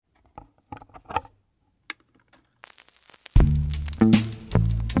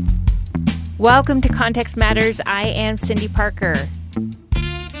Welcome to Context Matters. I am Cindy Parker.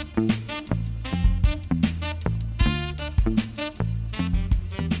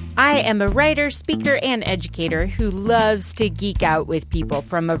 I am a writer, speaker, and educator who loves to geek out with people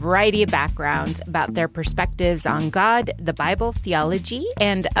from a variety of backgrounds about their perspectives on God, the Bible, theology,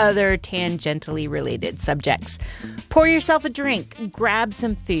 and other tangentially related subjects. Pour yourself a drink, grab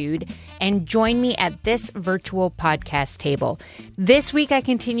some food, and join me at this virtual podcast table. This week, I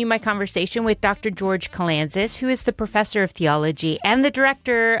continue my conversation with Dr. George Kalantzis, who is the professor of theology and the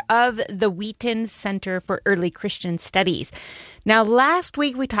director of the Wheaton Center for Early Christian Studies. Now, last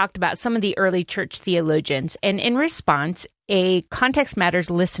week, we talked about some of the early church theologians, and in response, a Context Matters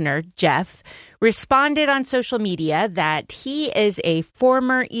listener, Jeff, responded on social media that he is a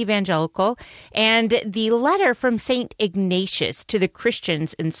former evangelical, and the letter from St. Ignatius to the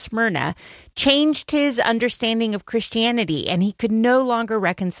Christians in Smyrna changed his understanding of Christianity, and he could no longer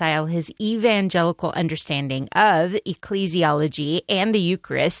reconcile his evangelical understanding of ecclesiology and the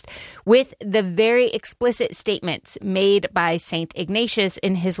Eucharist with the very explicit statements made by St. Ignatius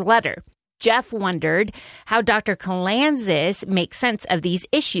in his letter. Jeff wondered how Dr. Kalantzis makes sense of these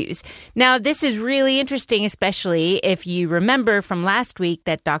issues. Now, this is really interesting, especially if you remember from last week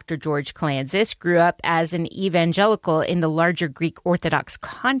that Dr. George Kalantzis grew up as an evangelical in the larger Greek Orthodox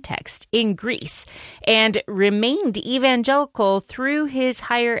context in Greece and remained evangelical through his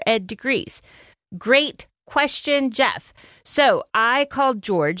higher ed degrees. Great question, Jeff. So I called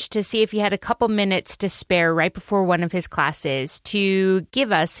George to see if he had a couple minutes to spare right before one of his classes to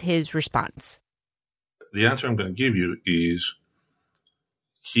give us his response. The answer I'm going to give you is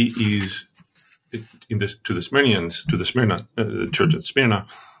he is to the Smyrnians, to the church at Smyrna,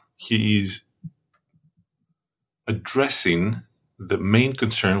 he is addressing the main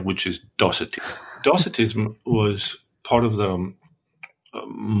concern, which is Docetism. Docetism was part of the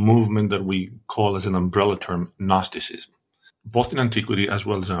movement that we call as an umbrella term Gnosticism. Both in antiquity as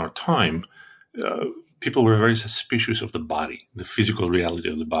well as in our time, people were very suspicious of the body, the physical reality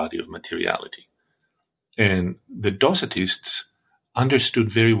of the body, of materiality. And the Docetists understood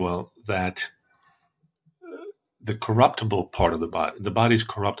very well that the corruptible part of the body is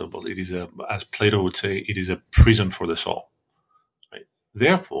corruptible. It is, as Plato would say, it is a prison for the soul. Right?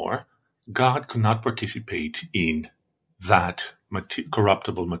 Therefore, God could not participate in that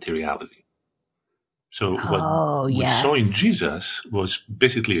corruptible materiality. So what we saw in Jesus was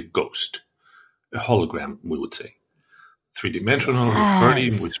basically a ghost, a hologram, we would say. Three-dimensional, we heard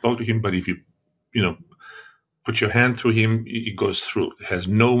him, we spoke to him, but if you put your hand through him, it goes through. It has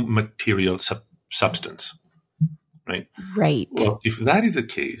no material substance, right? Right. Well, if that is the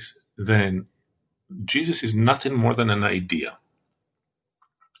case, then Jesus is nothing more than an idea.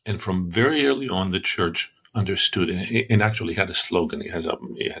 And from very early on, the church understood and actually had a slogan. It has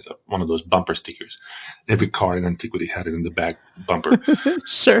one of those bumper stickers. Every car in antiquity had it in the back bumper.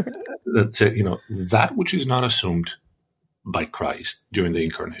 Sure. That said, that which is not assumed by Christ during the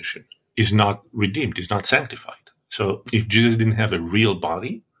incarnation is not redeemed, is not sanctified. So if Jesus didn't have a real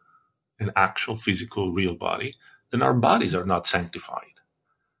body, an actual physical real body, then our bodies are not sanctified.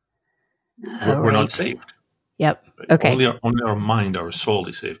 We're not saved. Yep. Okay. Only our mind, our soul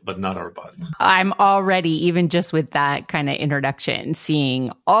is saved, but not our bodies. I'm already, even just with that kind of introduction,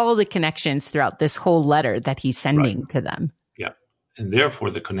 seeing all the connections throughout this whole letter that he's sending to them. Yeah. And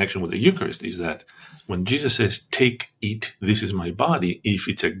therefore, the connection with the Eucharist is that when Jesus says, take, eat, this is my body, if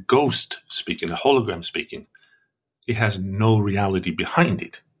it's a ghost speaking, a hologram speaking, it has no reality behind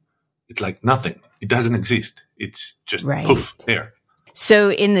it. It's like nothing. It doesn't exist. It's just poof, there.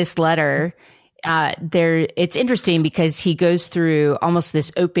 So in this letter, it's interesting because he goes through almost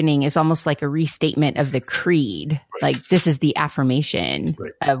this opening is almost like a restatement of the creed. Right. Like this is the affirmation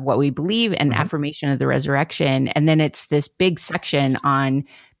of what we believe and affirmation of the resurrection. And then it's this big section on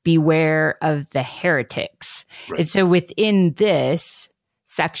beware of the heretics. Right. And so within this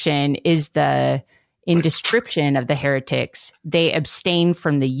section is in description of the heretics, they abstain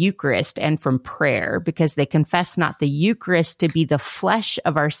from the Eucharist and from prayer because they confess not the Eucharist to be the flesh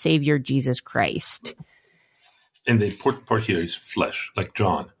of our Savior Jesus Christ. And the important part here is flesh, like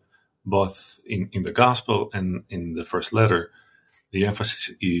John. Both in the Gospel and in the first letter, the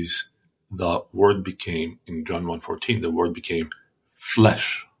emphasis is the Word became, in John 1:14, the Word became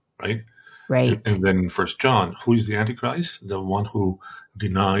flesh, right? Right. And then in 1 John, who is the Antichrist? The one who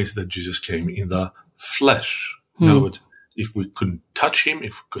denies that Jesus came in the flesh. In other words, if we couldn't touch him,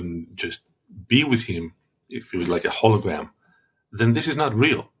 if we couldn't just be with him, if he was like a hologram, then this is not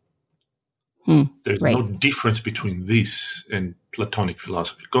real. There's no difference between this and Platonic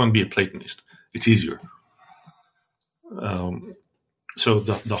philosophy. Go and be a Platonist. It's easier. So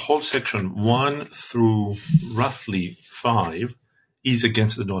the whole section 1 through roughly 5 is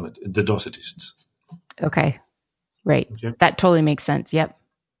against the Docetists. Okay. Right. Okay. That totally makes sense. Yep.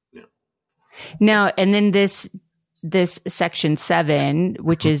 Yeah. Now, and then this section 7,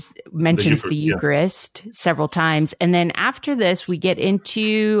 which is mentions the Eucharist several times. And then after this, we get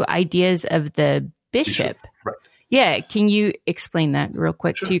into ideas of the bishop. Right. Yeah. Can you explain that real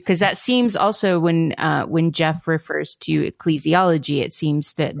quick too? Because that seems also when Jeff refers to ecclesiology, it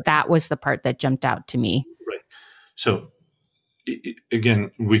seems that was the part that jumped out to me. Right. So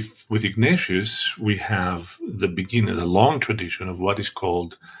again, with Ignatius, we have the long tradition of what is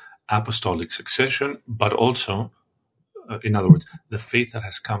called apostolic succession, but also, in other words, the faith that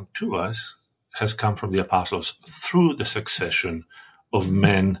has come to us has come from the apostles through the succession of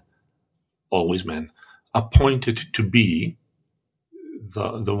men, always men, appointed to be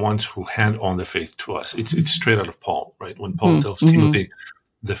the ones who hand on the faith to us. It's straight out of Paul, right? When Paul tells Timothy,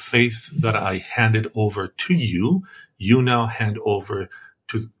 the faith that I handed over to you, you now hand over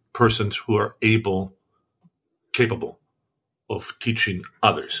to persons who are capable of teaching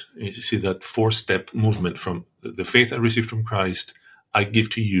others. You see that 4-step movement from the faith I received from Christ, I give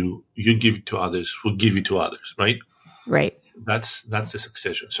to you, you give it to others, who give it to others, right? Right. That's the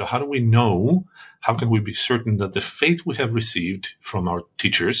succession. So how do we know, how can we be certain that the faith we have received from our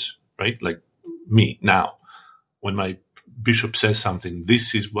teachers, right? Like me now, when my bishop says something,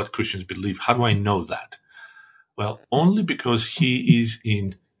 this is what Christians believe. How do I know that? Well, only because he is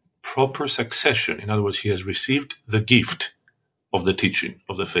in proper succession. In other words, he has received the gift of the teaching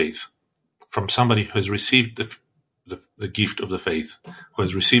of the faith from somebody who has received the gift of the faith, who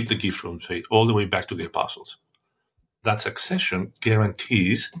has received the gift from the faith all the way back to the apostles. That succession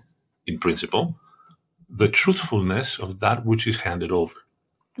guarantees, in principle, the truthfulness of that which is handed over.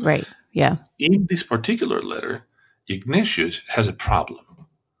 Right. Yeah. In this particular letter, Ignatius has a problem.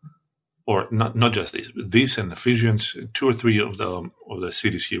 Or not just this and Ephesians, 2 or 3 of the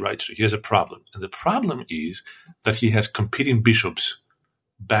cities he writes to, he has a problem. And the problem is that he has competing bishops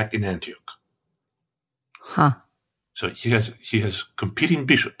back in Antioch. Huh. So he has competing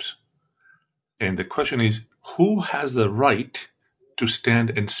bishops. And the question is, who has the right to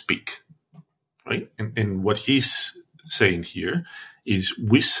stand and speak? Right? And what he's saying here is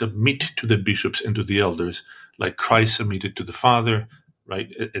we submit to the bishops and to the elders like Christ submitted to the Father,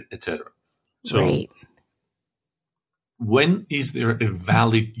 right, etc. So right. When is there a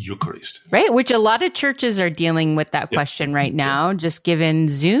valid Eucharist? Right, which a lot of churches are dealing with that question right now, just given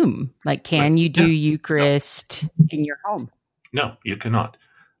Zoom. Like, can you do Eucharist in your home? No, you cannot.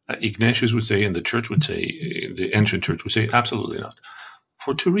 Ignatius would say, and the church would say, the ancient church would say, absolutely not,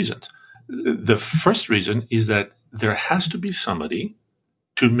 for 2 reasons. The first reason is that there has to be somebody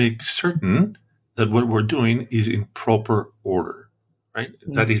to make certain that what we're doing is in proper order, right?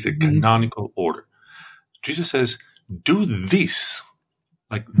 That is a canonical order. Jesus says, do this,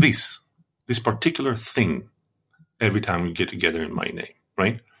 like this particular thing every time we get together in my name,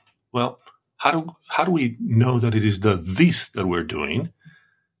 right? Well, how do we know that it is the this that we're doing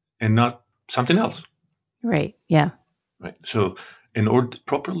and not something else? Right, yeah. Right. So an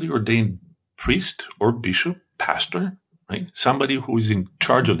properly ordained priest or bishop, pastor, right? Somebody who is in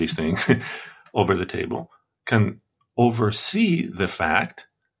charge of these things over the table can oversee the fact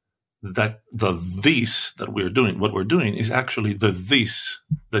that the this that we're doing, what we're doing, is actually the this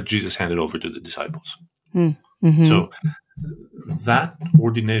that Jesus handed over to the disciples. Mm-hmm. So that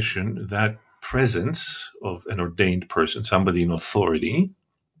ordination, that presence of an ordained person, somebody in authority,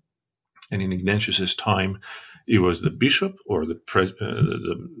 and in Ignatius's time, it was the bishop or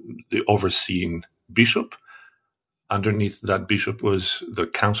the overseeing bishop. Underneath that bishop was the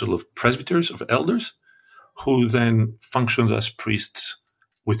council of presbyters, of elders, who then functioned as priests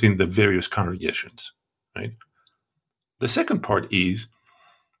within the various congregations, right? The second part is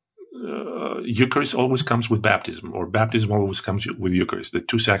Eucharist always comes with baptism, or baptism always comes with Eucharist. The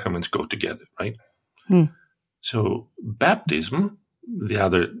 2 sacraments go together, right? So baptism, the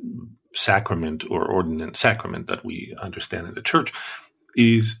other sacrament or ordinance sacrament that we understand in the church,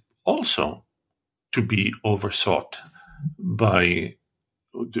 is also to be overseen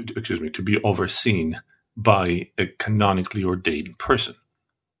by a canonically ordained person.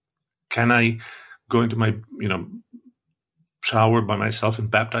 Can I go into my, shower by myself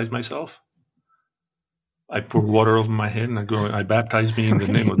and baptize myself? I pour water over my head and I baptize me in the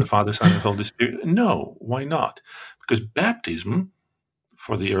name of the Father, Son, and Holy Spirit. No, why not? Because baptism,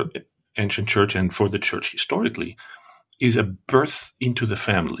 for the ancient church and for the church historically, is a birth into the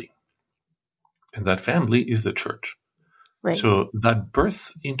family. And that family is the church. Right. So that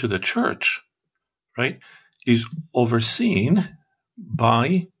birth into the church, right, is overseen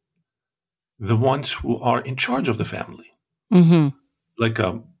by the ones who are in charge of the family. Mm-hmm. Like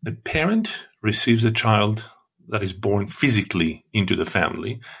a parent receives a child that is born physically into the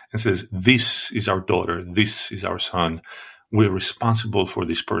family and says, this is our daughter, this is our son. We're responsible for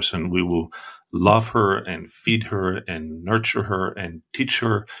this person. We will love her and feed her and nurture her and teach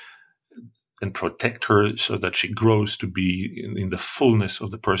her and protect her so that she grows to be in the fullness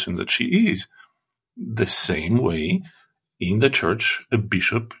of the person that she is. The same way in the church, a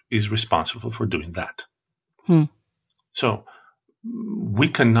bishop is responsible for doing that. So we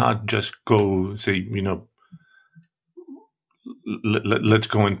cannot just go say, let's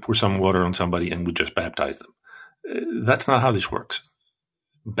go and pour some water on somebody and we just baptize them. That's not how this works.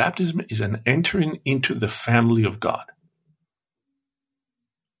 Baptism is an entering into the family of God.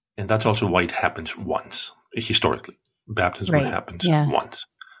 And that's also why it happens once, historically. Baptism happens once.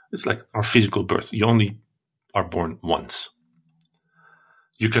 It's like our physical birth. You only are born once.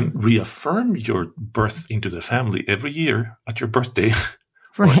 You can reaffirm your birth into the family every year at your birthday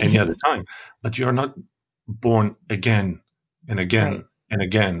or any other time, but you're not born again and again and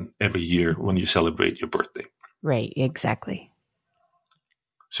again every year when you celebrate your birthday. Right, exactly.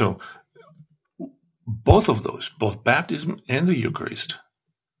 So both of those, both baptism and the Eucharist,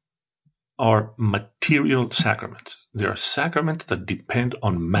 are material sacraments. They are sacraments that depend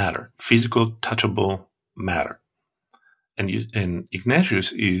on matter, physical, touchable matter. And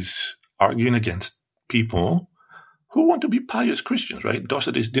Ignatius is arguing against people who want to be pious Christians, right?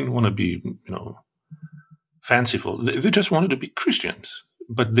 Docetists didn't want to be, fanciful. They just wanted to be Christians,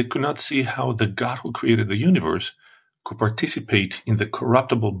 but they could not see how the God who created the universe could participate in the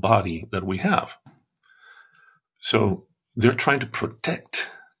corruptible body that we have. So they're trying to protect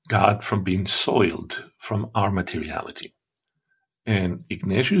God from being soiled from our materiality. And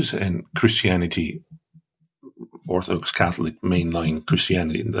Ignatius and Christianity, Orthodox Catholic mainline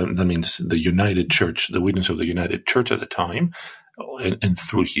Christianity, that means the United Church, the witness of the United Church at the time, and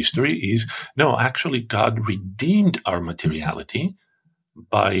through history is, no, actually God redeemed our materiality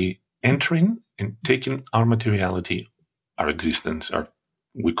by entering and taking our materiality, our existence,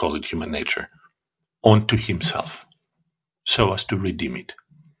 we call it human nature, onto himself so as to redeem it.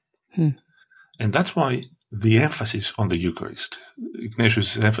 And that's why the emphasis on the Eucharist,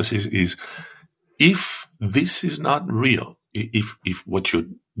 Ignatius' emphasis is, if this is not real, if what you're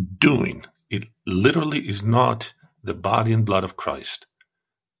doing, it literally is not the body and blood of Christ,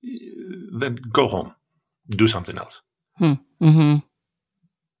 then go home, do something else. Mm-hmm.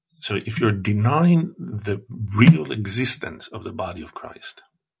 So if you're denying the real existence of the body of Christ,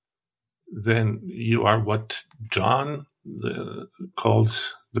 then you are what John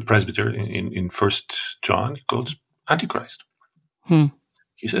calls the presbyter in 1 John, he calls Antichrist.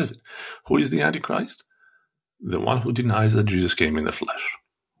 He says it. Who is the Antichrist? The one who denies that Jesus came in the flesh.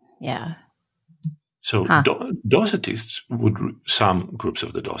 Yeah. So Docetists some groups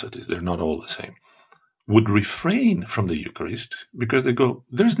of the Docetists, they're not all the same, would refrain from the Eucharist because they go,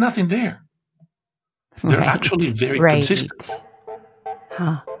 there's nothing there. They're actually very consistent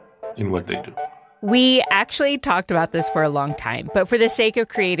in what they do. We actually talked about this for a long time, but for the sake of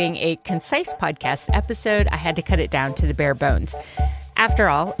creating a concise podcast episode, I had to cut it down to the bare bones. After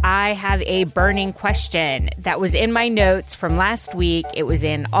all, I have a burning question that was in my notes from last week. It was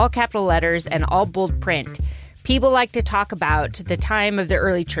in all capital letters and all bold print. People like to talk about the time of the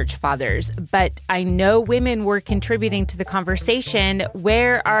early church fathers, but I know women were contributing to the conversation.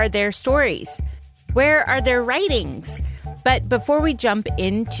 Where are their stories? Where are their writings? But before we jump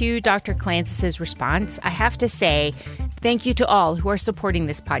into Dr. Clancis' response, I have to say thank you to all who are supporting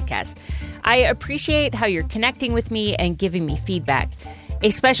this podcast. I appreciate how you're connecting with me and giving me feedback. A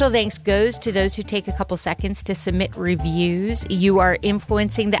special thanks goes to those who take a couple seconds to submit reviews. You are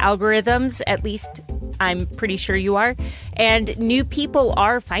influencing the algorithms, at least I'm pretty sure you are, and new people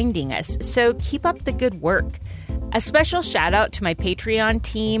are finding us, so keep up the good work. A special shout out to my Patreon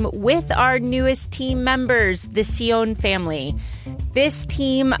team with our newest team members, the Sion family. This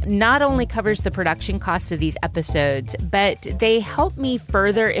team not only covers the production cost of these episodes, but they help me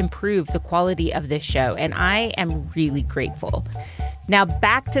further improve the quality of this show, and I am really grateful. Now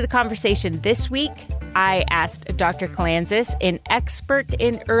back to the conversation this week. I asked Dr. Clancis, an expert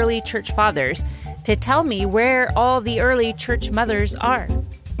in early church fathers, to tell me where all the early church mothers are.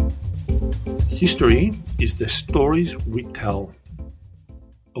 History is the stories we tell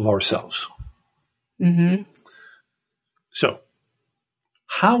of ourselves. Mm-hmm. So,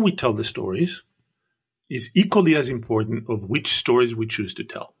 how we tell the stories is equally as important of which stories we choose to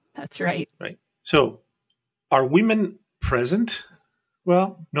tell. That's right. Right. So, are women present?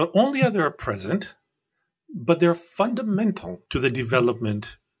 Well, not only are they present, but they're fundamental to the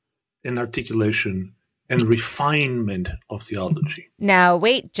development and articulation and refinement of theology. Now,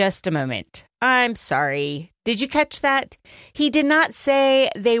 wait just a moment. I'm sorry. Did you catch that? He did not say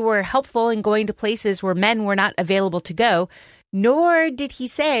they were helpful in going to places where men were not available to go, nor did he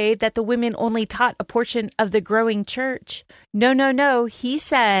say that the women only taught a portion of the growing church. No. He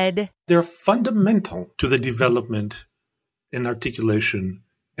said they're fundamental to the development and articulation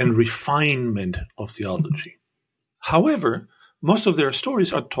and refinement of theology. However, most of their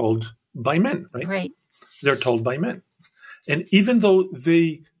stories are told by men, right? Right. They're told by men. And even though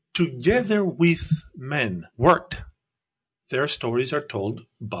they, together with men, worked, their stories are told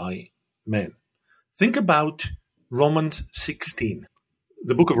by men. Think about Romans 16,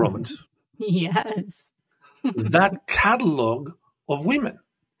 the book of Romans. Yes. That catalog of women.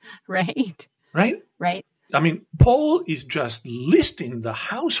 Right. Right? Right. I mean, Paul is just listing the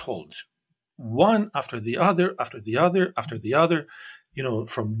households, one after the other, after the other, after the other,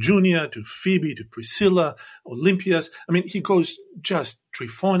 from Junia to Phoebe to Priscilla, Olympias. I mean, he goes just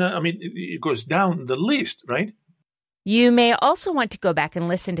Tryphona. I mean, it goes down the list, right? You may also want to go back and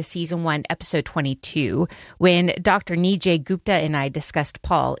listen to Season 1, Episode 22, when Dr. Nijay Gupta and I discussed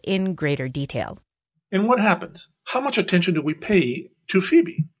Paul in greater detail. And what happens? How much attention do we pay to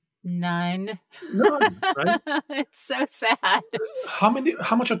Phoebe? None, right? It's so sad. How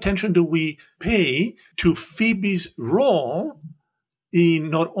much attention do we pay to Phoebe's role in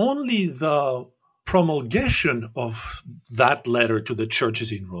not only the promulgation of that letter to the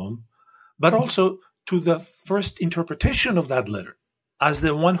churches in Rome, but also to the first interpretation of that letter as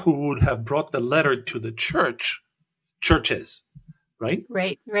the one who would have brought the letter to the churches, right?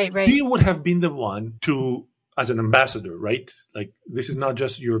 Right. He would have been the one to, as an ambassador, right? Like, this is not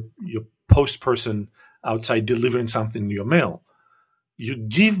just your post person outside delivering something in your mail. You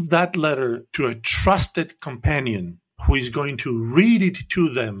give that letter to a trusted companion who is going to read it to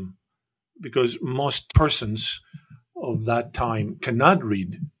them, because most persons of that time cannot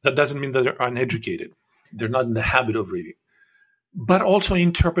read. That doesn't mean that they're uneducated. They're not in the habit of reading. But also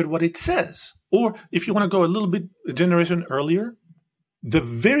interpret what it says. Or if you want to go a little bit a generation earlier, the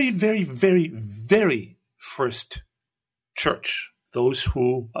very, very, very, very first church, those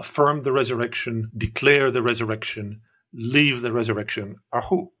who affirm the resurrection, declare the resurrection, live the resurrection, are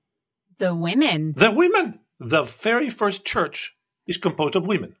who? The women. The women. The very first church is composed of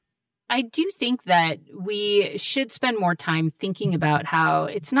women. I do think that we should spend more time thinking about how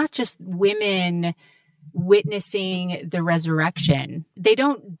it's not just women witnessing the resurrection. They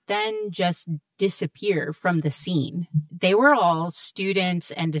don't then just disappear from the scene. They were all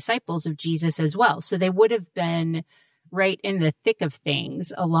students and disciples of Jesus as well. So they would have been right in the thick of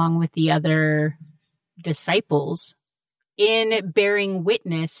things along with the other disciples in bearing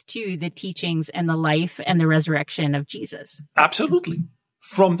witness to the teachings and the life and the resurrection of Jesus. Absolutely.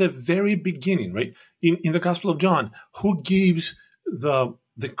 From the very beginning, right? In the Gospel of John, who gives the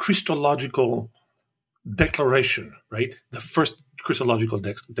Christological declaration, right? The first Christological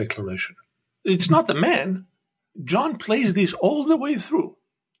declaration. It's not the man. John plays this all the way through.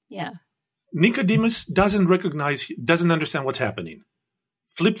 Yeah. Nicodemus doesn't understand what's happening.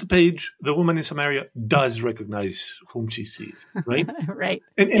 Flip the page, the woman in Samaria does recognize whom she sees, right? Right.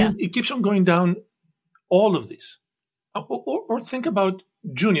 And it keeps on going down all of this. Or think about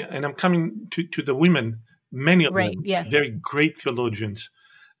Junia, and I'm coming to the women, many of them, very great theologians.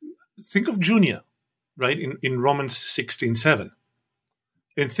 Think of Junia, right, in Romans 16:7.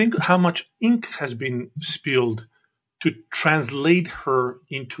 And think how much ink has been spilled to translate her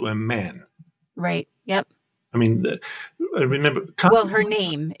into a man. Right, yep. I mean, remember... her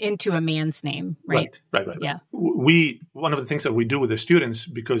name into a man's name, right? Right. Yeah. One of the things that we do with the students,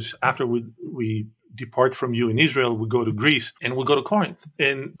 because after we depart from you in Israel, we go to Greece and we go to Corinth.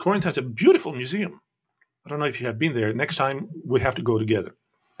 And Corinth has a beautiful museum. I don't know if you have been there. Next time, we have to go together.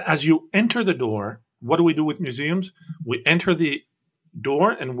 As you enter the door, what do we do with museums? We enter the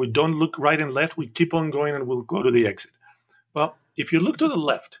door and we don't look right and left. We keep on going and we'll go to the exit. Well, if you look to the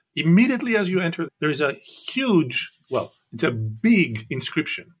left, immediately as you enter, there's a it's a big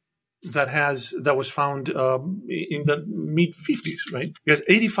inscription that was found in the mid-50s, right? It has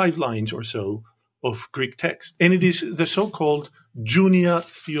 85 lines or so of Greek text. And it is the so-called Junia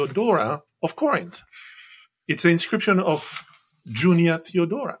Theodora of Corinth. It's the inscription of Junia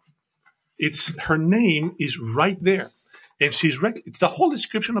Theodora. Her name is right there. And it's the whole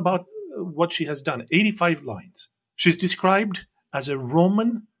description about what she has done, 85 lines. She's described as a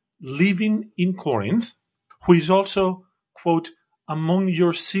Roman living in Corinth, who is also, quote, among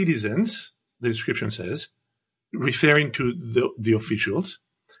your citizens, the description says, referring to the officials.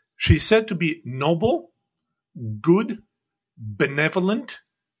 She's said to be noble, good, benevolent,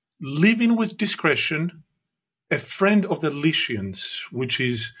 living with discretion, a friend of the Lycians, which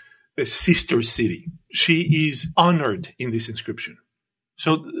is a sister city. She is honored in this inscription.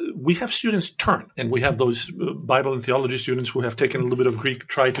 So we have students turn, and we have those Bible and theology students who have taken a little bit of Greek,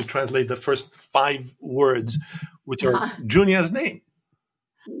 try to translate the first 5 words, which are Junia's name.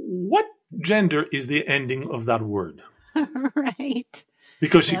 What gender is the ending of that word? Right.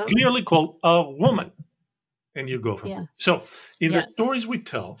 Because she clearly called a woman. And you go from there. So in the stories we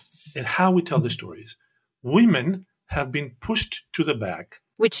tell and how we tell the stories, women have been pushed to the back.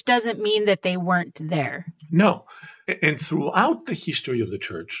 Which doesn't mean that they weren't there. No. And throughout the history of the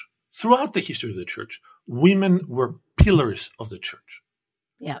church, women were pillars of the church.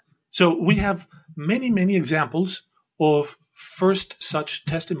 Yeah. So we have many, many examples of first such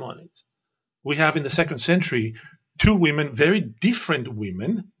testimonies. We have in the 2nd century 2 women, very different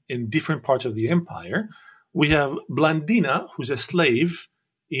women in different parts of the empire. We have Blandina, who's a slave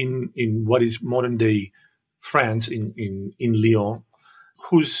in what is modern day France, in Lyon,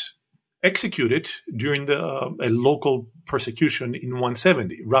 who's executed during a local persecution in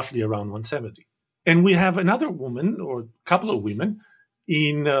 170, roughly around 170. And we have another woman, or a couple of women,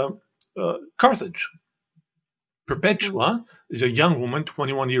 in Carthage. Perpetua is a young woman,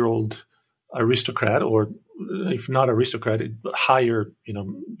 21-year-old aristocrat, or if not aristocrat, higher,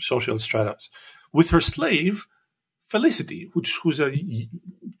 social stratus, with her slave, Felicity, who's a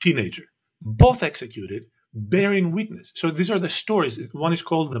teenager, both executed, bearing witness. So these are the stories. One is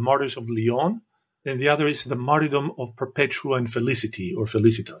called The Martyrs of Lyon, and the other is The Martyrdom of Perpetua and Felicity, or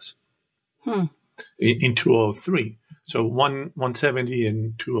Felicitas, in 203. So 170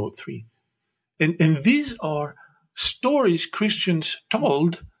 and 203. And these are stories Christians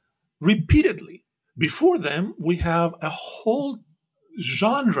told repeatedly. Before them, we have a whole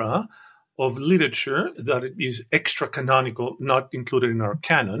genre of literature that is extra-canonical, not included in our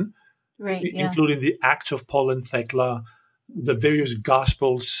canon, including the Acts of Paul and Thecla, the various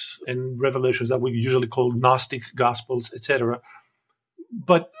Gospels and Revelations that we usually call Gnostic Gospels, etc.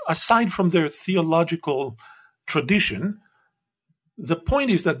 But aside from their theological tradition, the point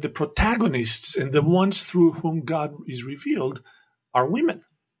is that the protagonists and the ones through whom God is revealed are women.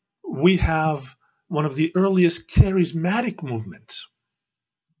 We have one of the earliest charismatic movements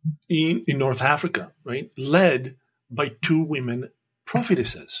in North Africa, right, led by 2 women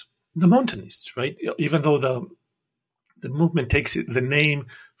prophetesses, the Montanists, right? Even though the movement takes the name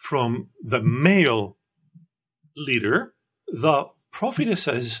from the male leader, the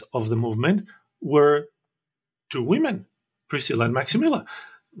prophetesses of the movement were 2 women, Priscilla and Maximilla,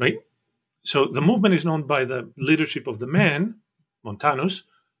 right? So the movement is known by the leadership of the man, Montanus,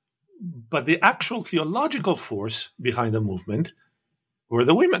 but the actual theological force behind the movement were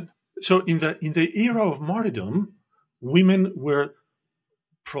the women. So in the era of martyrdom, women were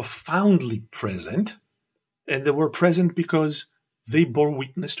profoundly present, and they were present because they bore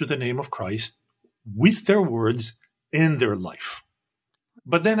witness to the name of Christ with their words and their life.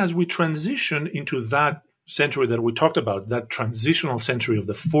 But then as we transition into that century that we talked about, that transitional century of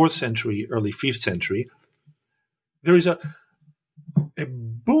the 4th century, early 5th century, there is a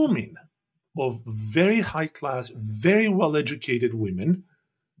booming of very high-class, very well-educated women,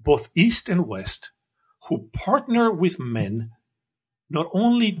 both East and West, who partner with men not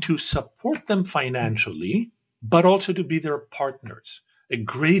only to support them financially, but also to be their partners. A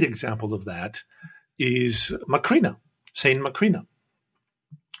great example of that is Macrina, Saint Macrina.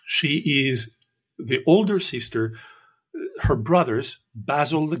 She is the older sister. Her brothers,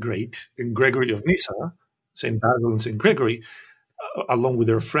 Basil the Great and Gregory of Nyssa, Saint Basil and Saint Gregory, along with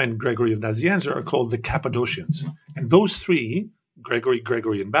their friend Gregory of Nazianzus, are called the Cappadocians. And those 3,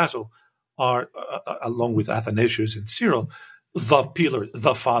 Gregory, and Basil, are, along with Athanasius and Cyril,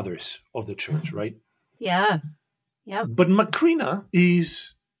 the fathers of the church, right? Yeah. Yeah. But Macrina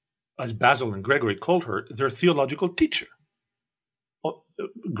is, as Basil and Gregory called her, their theological teacher.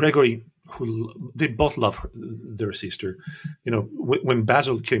 Gregory, they both love their sister. When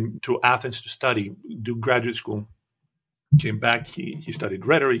Basil came to Athens to study, do graduate school, came back, he studied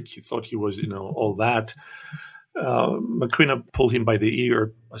rhetoric. He thought he was, all that. Macrina pulled him by the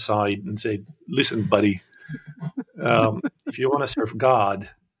ear aside and said, "Listen, buddy, if you want to serve God,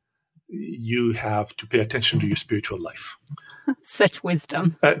 you have to pay attention to your spiritual life." Such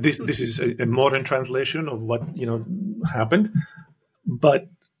wisdom. This is a modern translation of what happened, but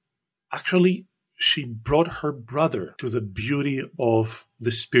actually, she brought her brother to the beauty of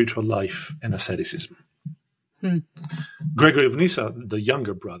the spiritual life and asceticism. Gregory of Nyssa, the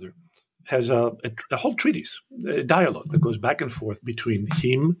younger brother, has a whole treatise, a dialogue that goes back and forth between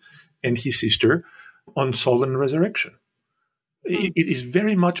him and his sister, on soul and resurrection. It is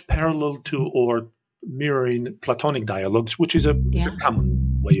very much parallel to or mirroring Platonic dialogues, which is a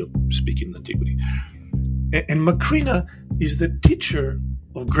common way of speaking in antiquity. And Macrina is the teacher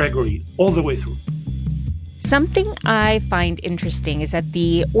of Gregory all the way through. Something I find interesting is that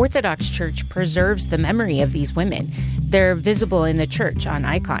the Orthodox Church preserves the memory of these women. They're visible in the church on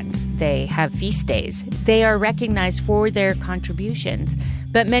icons. They have feast days. They are recognized for their contributions.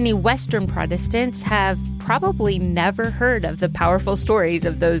 But many Western Protestants have probably never heard of the powerful stories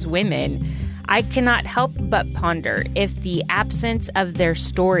of those women. I cannot help but ponder if the absence of their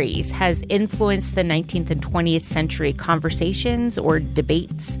stories has influenced the 19th and 20th century conversations or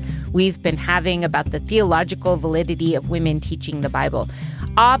debates we've been having about the theological validity of women teaching the Bible.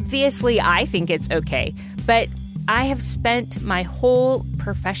 Obviously, I think it's okay, but I have spent my whole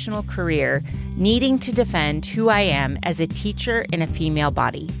professional career needing to defend who I am as a teacher in a female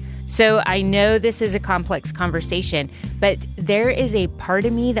body. So I know this is a complex conversation, but there is a part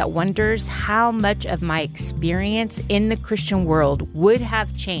of me that wonders how much of my experience in the Christian world would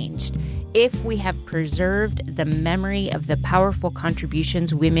have changed if we have preserved the memory of the powerful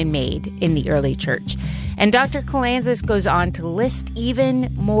contributions women made in the early church. And Dr. Kalantzis goes on to list even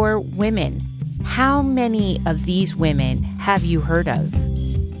more women. How many of these women have you heard of?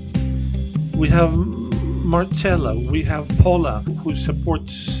 We have Marcella, we have Paula, who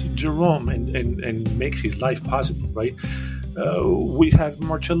supports Jerome and makes his life possible, right? We have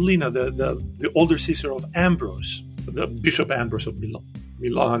Marcellina, the older sister of Ambrose, the Bishop Ambrose of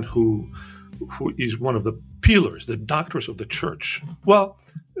Milan, who is one of the pillars, the doctors of the church. Well,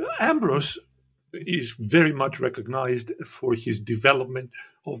 Ambrose is very much recognized for his development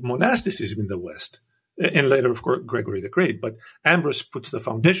of monasticism in the West, and later, of course, Gregory the Great. But Ambrose puts the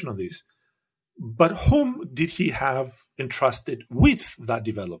foundation on this. But whom did he have entrusted with that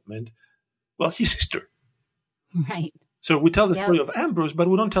development? Well, his sister. Right. So we tell the story of Ambrose, but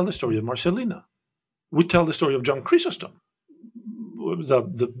we don't tell the story of Marcellina. We tell the story of John Chrysostom,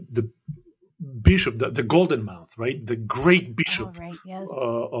 the bishop, the golden mouth, right? The great bishop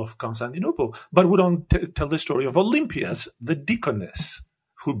of Constantinople. But we don't tell the story of Olympias, the deaconess,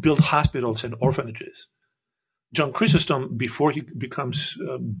 who built hospitals and orphanages. John Chrysostom, before he becomes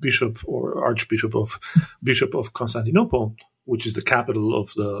bishop or archbishop of Constantinople, which is the capital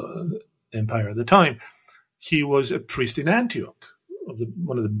of the empire at the time, he was a priest in Antioch,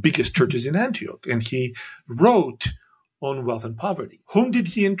 one of the biggest churches in Antioch, and he wrote on wealth and poverty. Whom did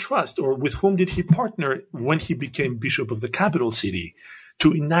he entrust, or with whom did he partner when he became bishop of the capital city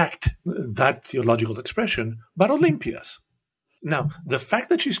to enact that theological expression? But Olympias. Now, the fact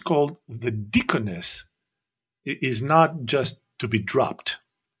that she's called the deaconess is not just to be dropped.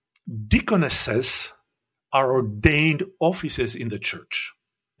 Deaconesses are ordained offices in the church.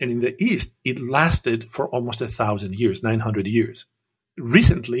 And in the East, it lasted for almost 1,000 years, 900 years.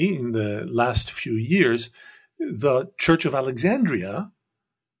 Recently, in the last few years, the Church of Alexandria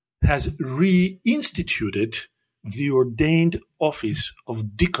has reinstituted the ordained office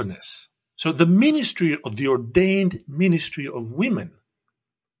of deaconess. So the ministry of the ordained ministry of women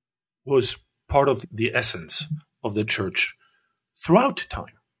was part of the essence of the church throughout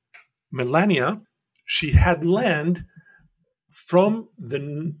time. Melania, she had land from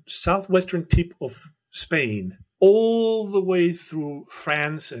the southwestern tip of Spain all the way through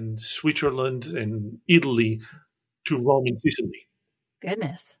France and Switzerland and Italy to Rome and Sicily.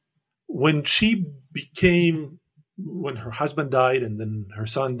 Goodness. When her husband died and then her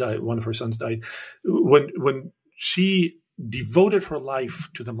son died, one of her sons died, when she devoted her life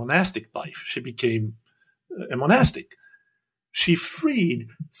to the monastic life, she became a monastic. She freed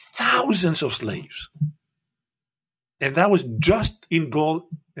thousands of slaves. And that was just in Gaul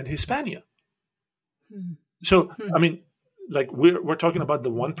and Hispania. So, I mean, like we're talking about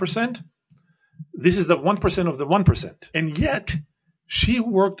the 1%. This is the 1% of the 1%. And yet, she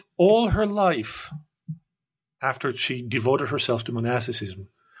worked all her life after she devoted herself to monasticism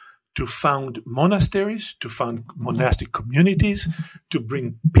to found monasteries, to found monastic communities, to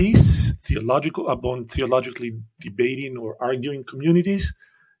bring peace, theologically debating or arguing communities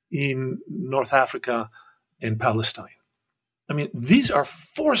in North Africa and Palestine. I mean, these are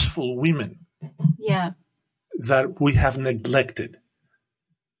forceful women that we have neglected,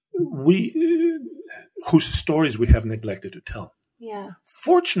 whose stories we have neglected to tell. Yeah.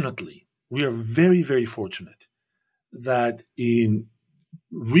 Fortunately, we are very, very fortunate that in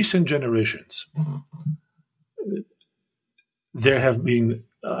recent generations, there have been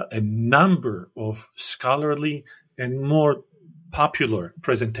a number of scholarly and more popular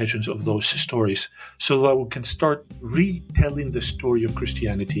presentations of those stories so that we can start retelling the story of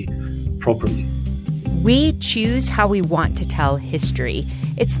Christianity properly. We choose how we want to tell history.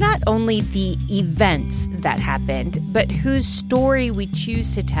 It's not only the events that happened, but whose story we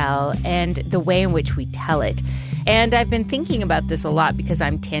choose to tell and the way in which we tell it. And I've been thinking about this a lot because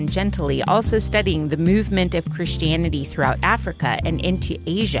I'm tangentially also studying the movement of Christianity throughout Africa and into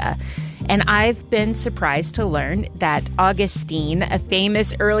Asia. And I've been surprised to learn that Augustine, a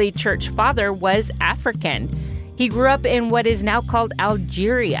famous early church father, was African. He grew up in what is now called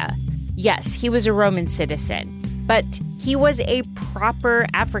Algeria. Yes, he was a Roman citizen, but he was a proper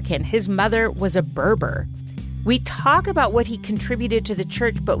African. His mother was a Berber. We talk about what he contributed to the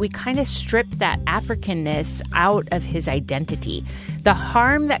church, but we kind of strip that Africanness out of his identity. The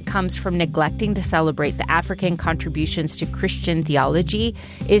harm that comes from neglecting to celebrate the African contributions to Christian theology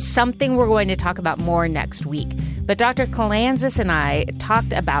is something we're going to talk about more next week. But Dr. Kalantzis and I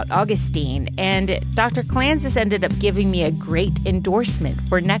talked about Augustine, and Dr. Kalantzis ended up giving me a great endorsement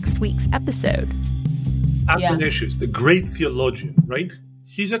for next week's episode. Athanasius, the great theologian, right?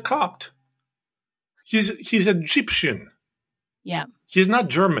 He's a Copt. He's Egyptian. Yeah. He's not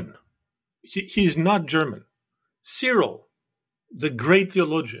German. He's not German. Cyril, the great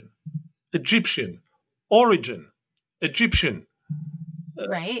theologian, Egyptian. Origen, Egyptian.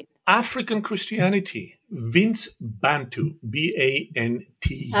 Right. African Christianity, Vince Bantu, Bantu.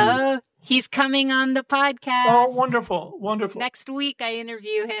 Oh, he's coming on the podcast. Oh, wonderful, wonderful. Next week I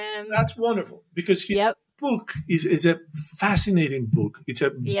interview him. That's wonderful because his book is a fascinating book. It's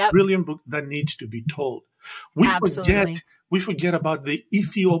a brilliant book that needs to be told. We forget about the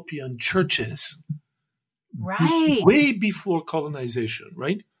Ethiopian churches. Right. Way before colonization,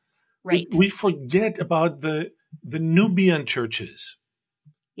 right? Right. We forget about the Nubian churches.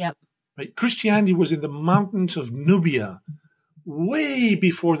 Yep. Right? Christianity was in the mountains of Nubia way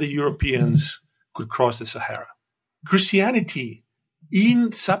before the Europeans could cross the Sahara. Christianity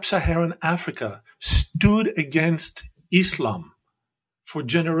in sub-Saharan Africa stood against Islam for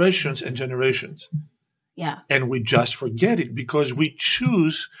generations and generations. Yeah. And we just forget it because we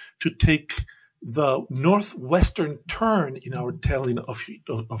choose to take the northwestern turn in our telling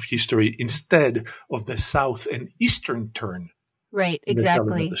of history instead of the south and eastern turn. Right, in the telling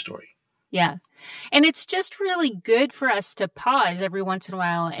exactly. of the story. Yeah. And it's just really good for us to pause every once in a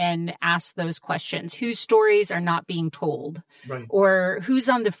while and ask those questions. Whose stories are not being told? Right. Or who's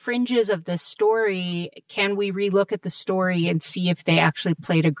on the fringes of this story? Can we relook at the story and see if they actually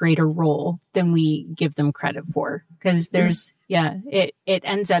played a greater role than we give them credit for? Because there's, it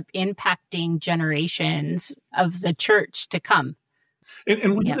ends up impacting generations of the church to come.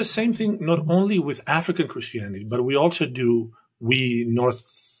 And we do the same thing not only with African Christianity, but we also do, we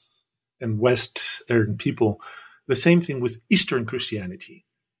North and Western people, the same thing with Eastern Christianity.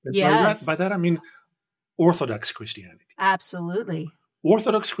 Yes. By that I mean Orthodox Christianity. Absolutely.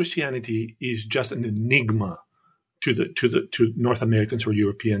 Orthodox Christianity is just an enigma to North Americans or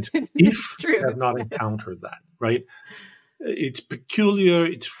Europeans if they have not encountered that, right? It's peculiar,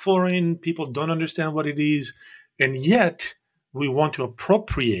 it's foreign, people don't understand what it is, and yet we want to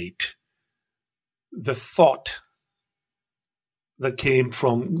appropriate the thought that came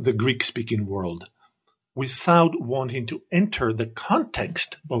from the Greek-speaking world without wanting to enter the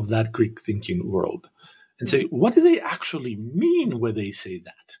context of that Greek-thinking world and say, what do they actually mean when they say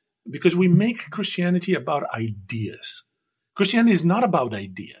that? Because we make Christianity about ideas. Christianity is not about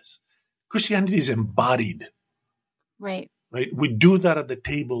ideas. Christianity is embodied. Right. Right? We do that at the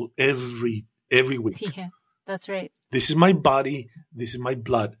table every week. Yeah, that's right. This is my body. This is my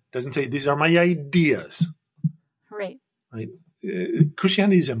blood. It doesn't say these are my ideas. Right. Right.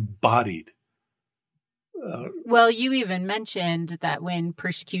 Christianity is embodied. Well, you even mentioned that when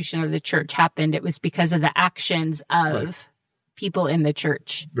persecution of the church happened, it was because of the actions of people in the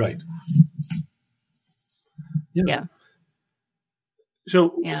church. Right. Yeah.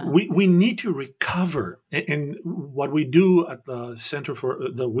 So we need to recover, and what we do at the Center for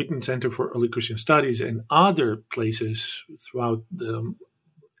the Whitman Center for Early Christian Studies and other places throughout the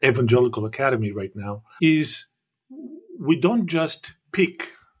Evangelical Academy right now is we don't just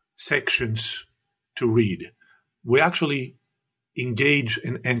pick sections to read. We actually engage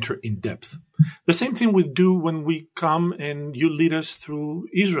and enter in depth. The same thing we do when we come and you lead us through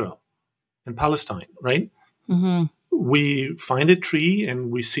Israel and Palestine, right? Mm-hmm. We find a tree and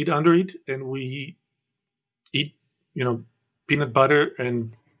we sit under it and we eat, peanut butter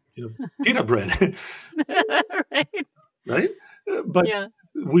and, pita bread. Right? But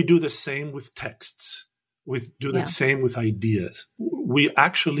we do the same with texts. We do the same with ideas. We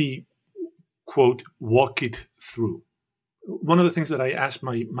actually, quote, walk it through. one of the things that I ask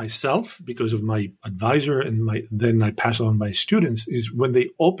myself, because of my advisor and then I pass on my students, is when they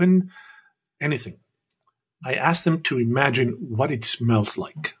open anything, I ask them to imagine what it smells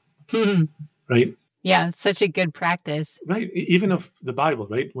like. Right? Yeah, it's such a good practice. Right. Even of the Bible,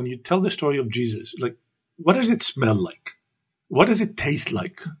 right? When you tell the story of Jesus, like, what does it smell like? What does it taste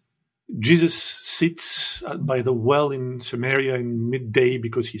like? Jesus sits by the well in Samaria in midday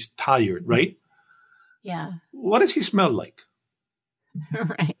because he's tired, right? Yeah. What does he smell like?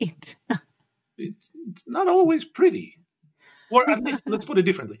 Right. It's not always pretty. Or at least, let's put it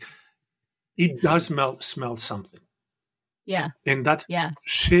differently. It does smell something. Yeah. And that yeah.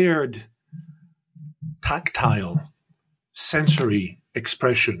 shared tactile, sensory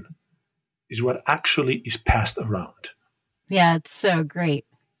expression is what actually is passed around. Yeah, it's so great.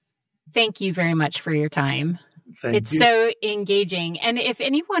 Thank you very much for your time. Thank you. So engaging. And if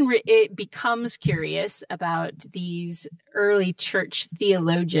anyone becomes curious about these early church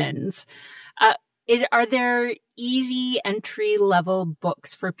theologians, are there easy entry level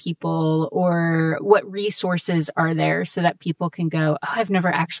books for people, or what resources are there so that people can go, oh, I've never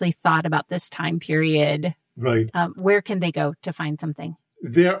actually thought about this time period. Right. Where can they go to find something?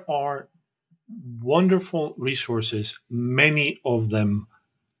 There are wonderful resources, many of them.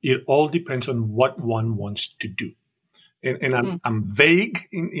 It all depends on what one wants to do. And I'm vague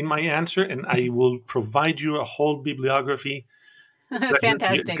in my answer, and I will provide you a whole bibliography.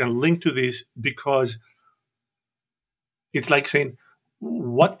 Fantastic. You can link to this, because it's like saying,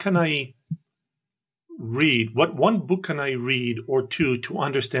 what can I read? What one book can I read or two to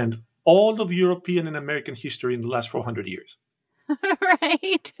understand all of European and American history in the last 400 years?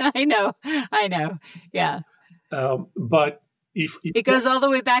 Right. I know. Yeah. But if it goes all the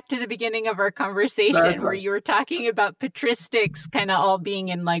way back to the beginning of our conversation, where you were talking about patristics kind of all being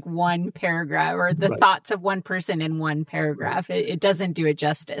in like one paragraph, or the thoughts of one person in one paragraph. It doesn't do it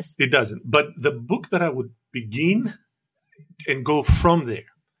justice. It doesn't. But the book that I would begin and go from there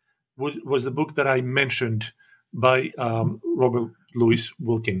was the book that I mentioned by Robert Louis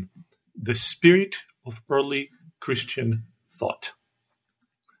Wilken, The Spirit of Early Christian Thought.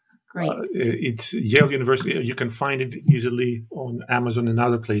 Great. It's Yale University. You can find it easily on Amazon and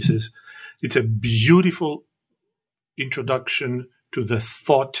other places. It's a beautiful introduction to the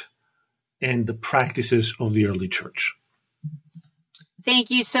thought and the practices of the early church.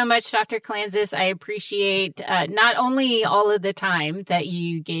 Thank you so much, Dr. Kalantzis. I appreciate not only all of the time that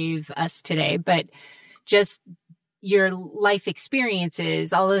you gave us today, but just your life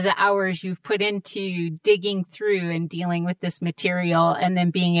experiences, all of the hours you've put into digging through and dealing with this material, and then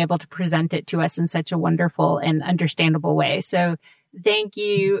being able to present it to us in such a wonderful and understandable way. So thank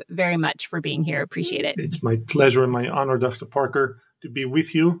you very much for being here. Appreciate it. It's my pleasure and my honor, Dr. Parker, to be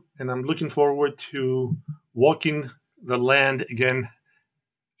with you. And I'm looking forward to walking the land again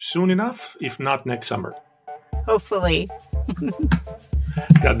soon enough, if not next summer. Hopefully.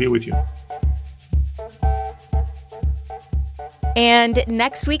 God be with you. And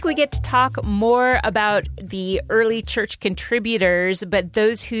next week, we get to talk more about the early church contributors, but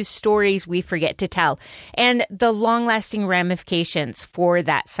those whose stories we forget to tell, and the long-lasting ramifications for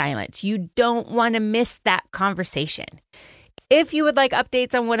that silence. You don't want to miss that conversation. If you would like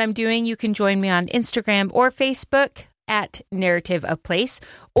updates on what I'm doing, you can join me on Instagram or Facebook at Narrative of Place,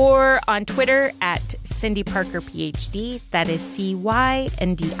 or on Twitter at Cindy Parker PhD. That is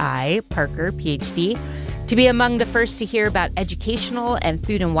CYNDI Parker PhD. To be among the first to hear about educational and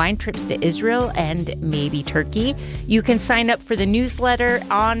food and wine trips to Israel and maybe Turkey, you can sign up for the newsletter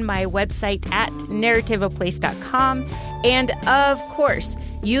on my website at narrativeofplace.com. And of course,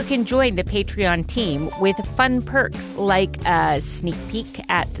 you can join the Patreon team with fun perks like a sneak peek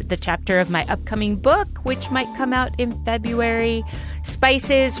at the chapter of my upcoming book, which might come out in February,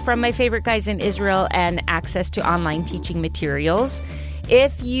 spices from my favorite guys in Israel, and access to online teaching materials.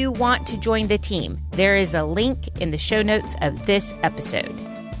 If you want to join the team, there is a link in the show notes of this episode.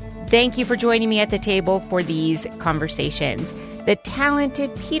 Thank you for joining me at the table for these conversations. The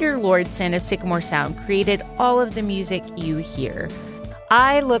talented Peter Lordson of Sycamore Sound created all of the music you hear.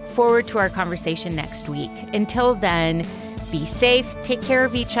 I look forward to our conversation next week. Until then, be safe, take care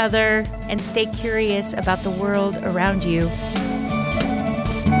of each other, and stay curious about the world around you.